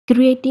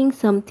creating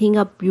something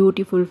a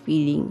beautiful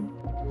feeling.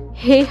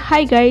 Hey,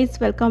 hi guys,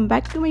 welcome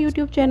back to my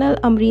YouTube channel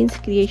Amreen's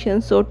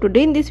Creation. So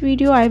today in this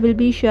video I will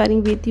be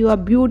sharing with you a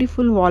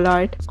beautiful wall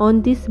art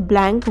on this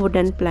blank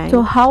wooden plank.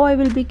 So how I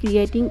will be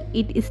creating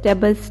it step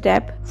by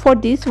step. For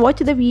this, watch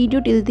the video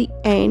till the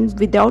end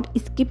without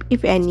skip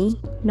if any.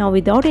 Now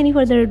without any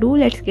further ado,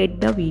 let's get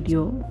the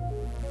video.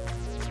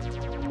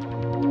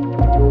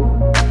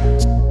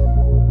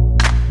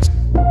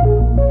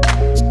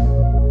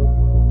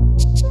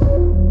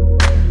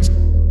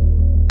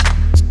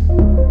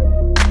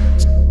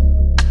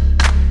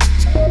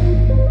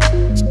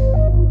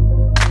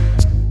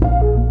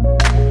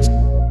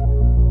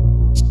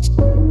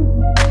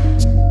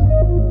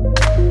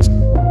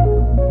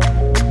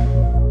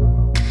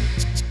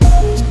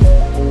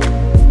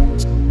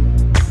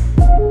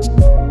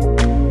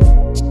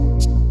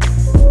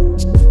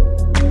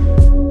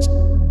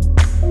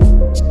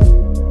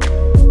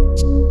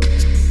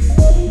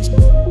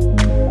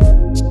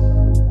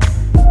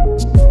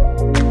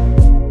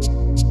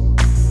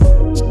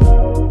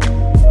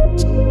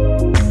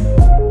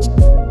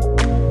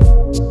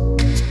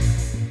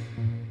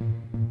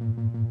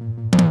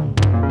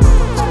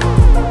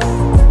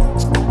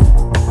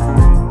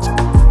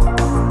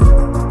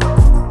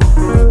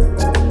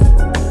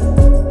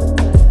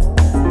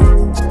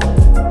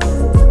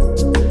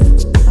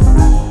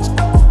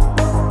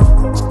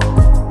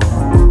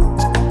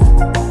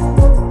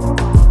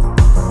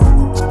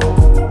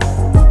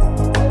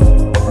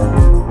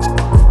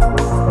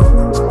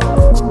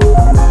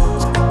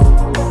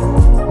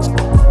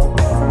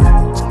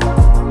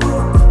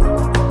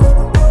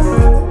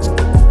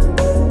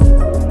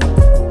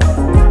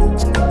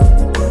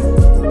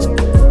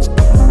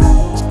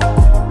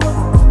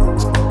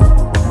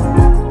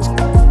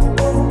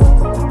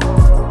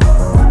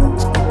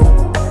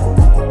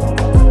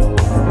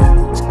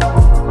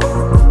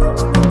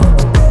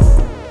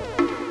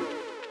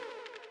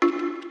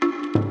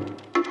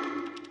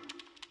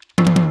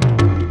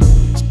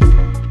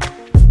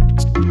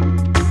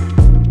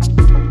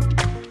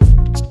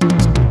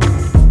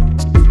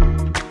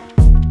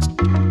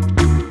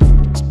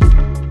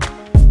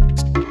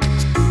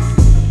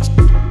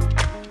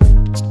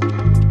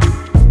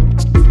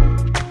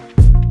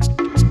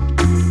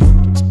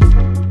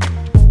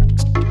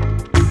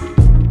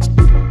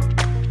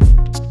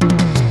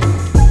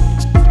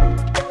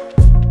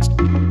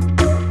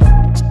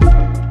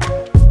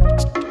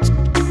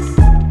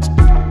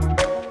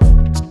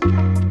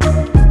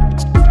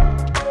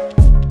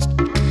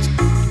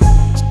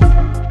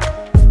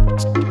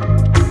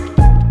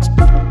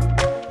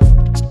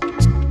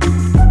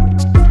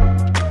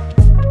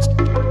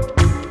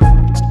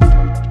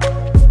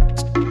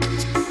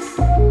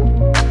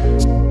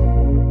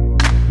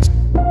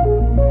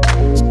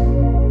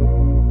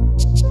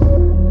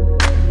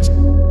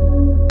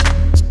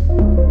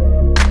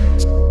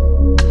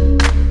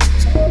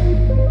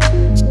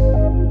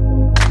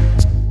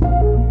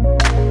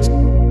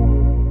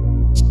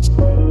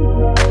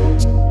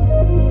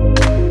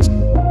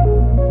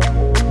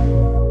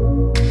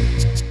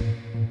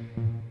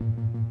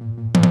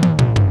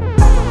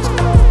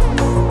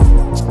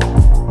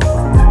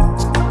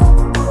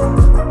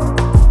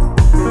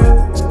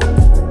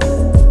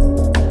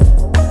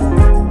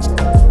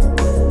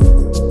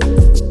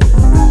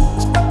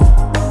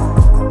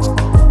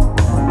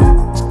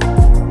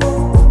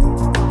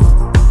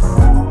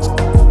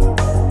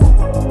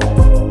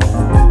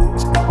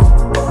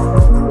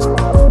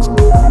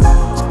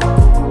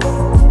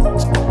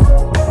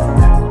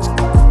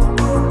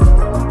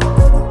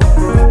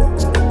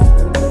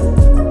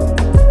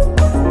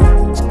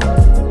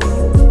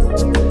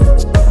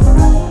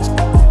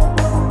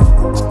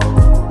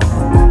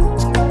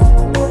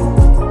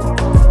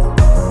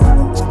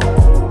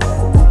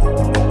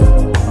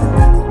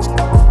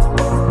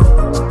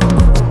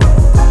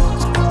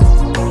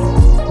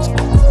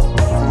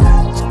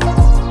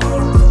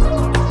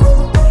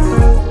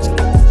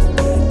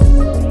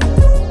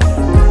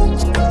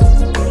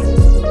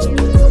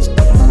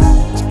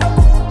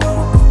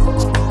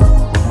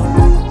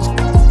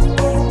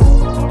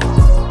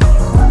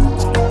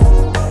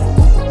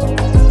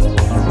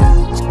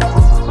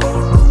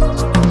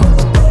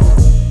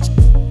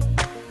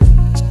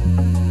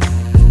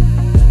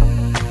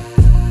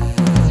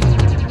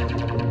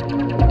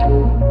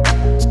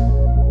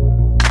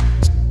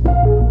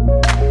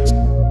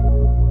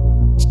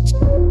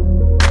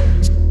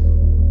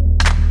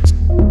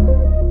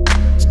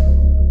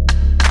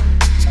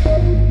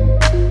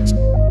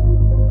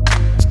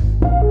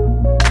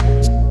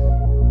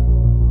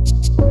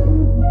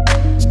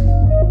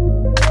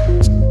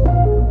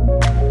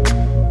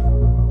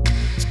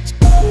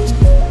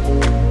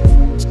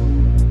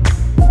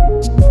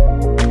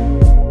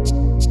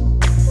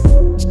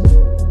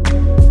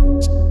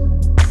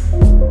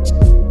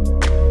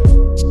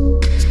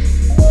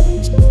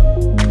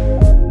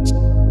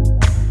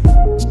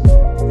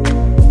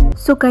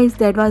 guys,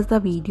 that was the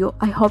video.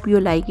 I hope you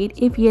like it.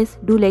 If yes,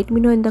 do let me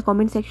know in the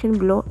comment section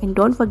below, and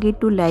don't forget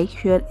to like,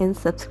 share and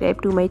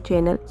subscribe to my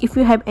channel. If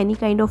you have any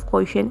kind of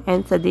question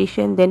and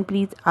suggestion, then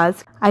please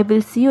ask. I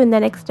will see you in the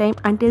next time.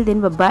 Until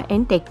then, bye bye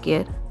and take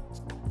care.